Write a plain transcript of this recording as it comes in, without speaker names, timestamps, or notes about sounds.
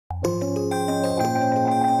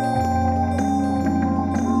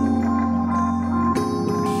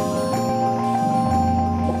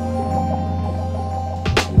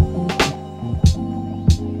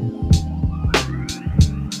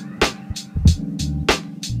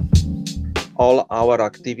all our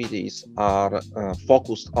activities are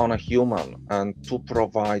focused on a human and to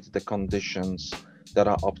provide the conditions that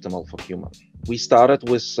are optimal for human. We started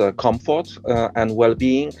with comfort and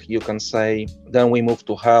well-being, you can say. Then we moved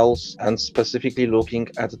to health and specifically looking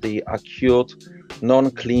at the acute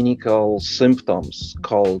non-clinical symptoms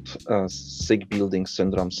called sick building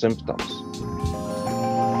syndrome symptoms.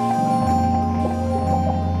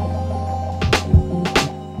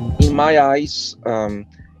 In my eyes,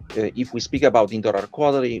 if we speak about indoor air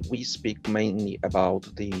quality, we speak mainly about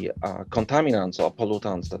the contaminants or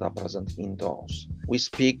pollutants that are present indoors. We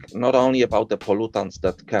speak not only about the pollutants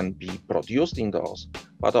that can be produced indoors,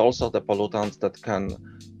 but also the pollutants that can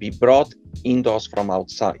be brought indoors from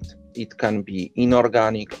outside. It can be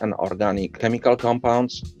inorganic and organic chemical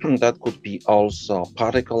compounds. That could be also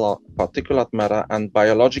particulate matter and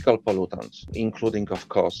biological pollutants, including, of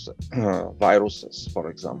course, viruses, for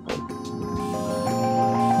example.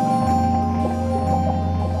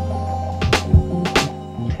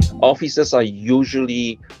 Offices are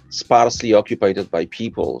usually sparsely occupied by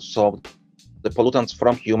people, so the pollutants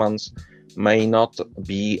from humans may not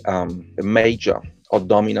be major or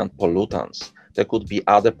dominant pollutants. There could be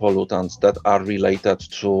other pollutants that are related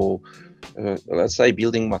to, let's say,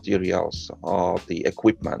 building materials or the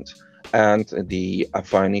equipment and the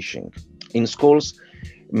furnishing. In schools,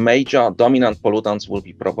 major dominant pollutants will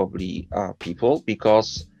be probably people,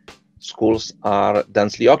 because schools are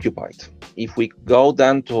densely occupied. If we go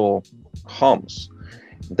then to homes,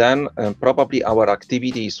 then probably our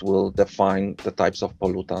activities will define the types of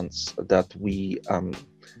pollutants that we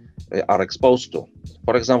are exposed to.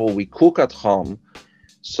 For example, we cook at home,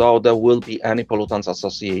 so there will be any pollutants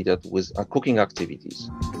associated with cooking activities.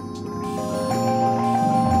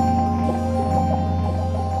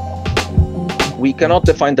 We cannot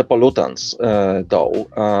define the pollutants,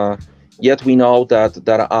 though. Yet we know that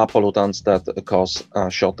there are pollutants that cause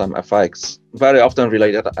short-term effects, very often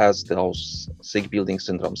related as those sick building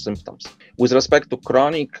syndrome symptoms. With respect to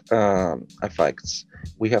chronic effects,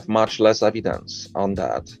 we have much less evidence on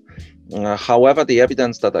that. However, the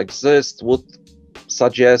evidence that exists would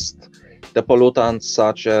suggest the pollutants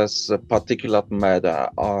such as particulate matter,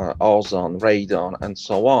 ozone, radon, and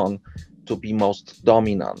so on to be most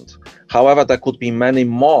dominant. However, there could be many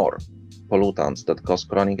more pollutants that cause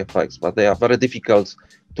chronic effects, but they are very difficult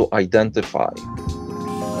to identify.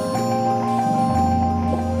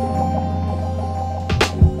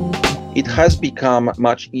 It has become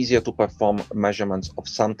much easier to perform measurements of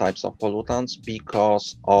some types of pollutants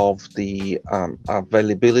because of the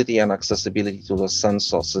availability and accessibility to the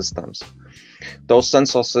sensor systems. Those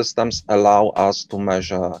sensor systems allow us to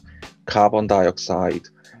measure carbon dioxide,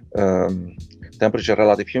 temperature,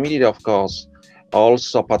 relative humidity, of course,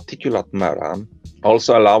 also particulate matter,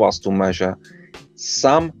 also allow us to measure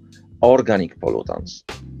some organic pollutants.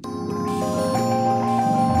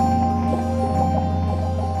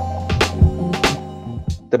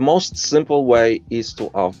 The most simple way is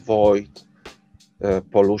to avoid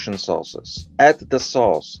pollution sources. At the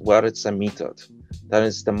source where it's emitted, that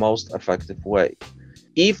is the most effective way.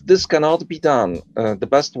 If this cannot be done, the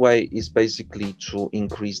best way is basically to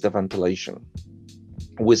increase the ventilation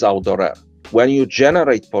with outdoor air. When you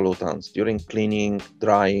generate pollutants during cleaning,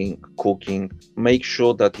 drying, cooking, make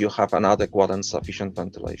sure that you have an adequate and sufficient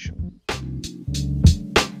ventilation.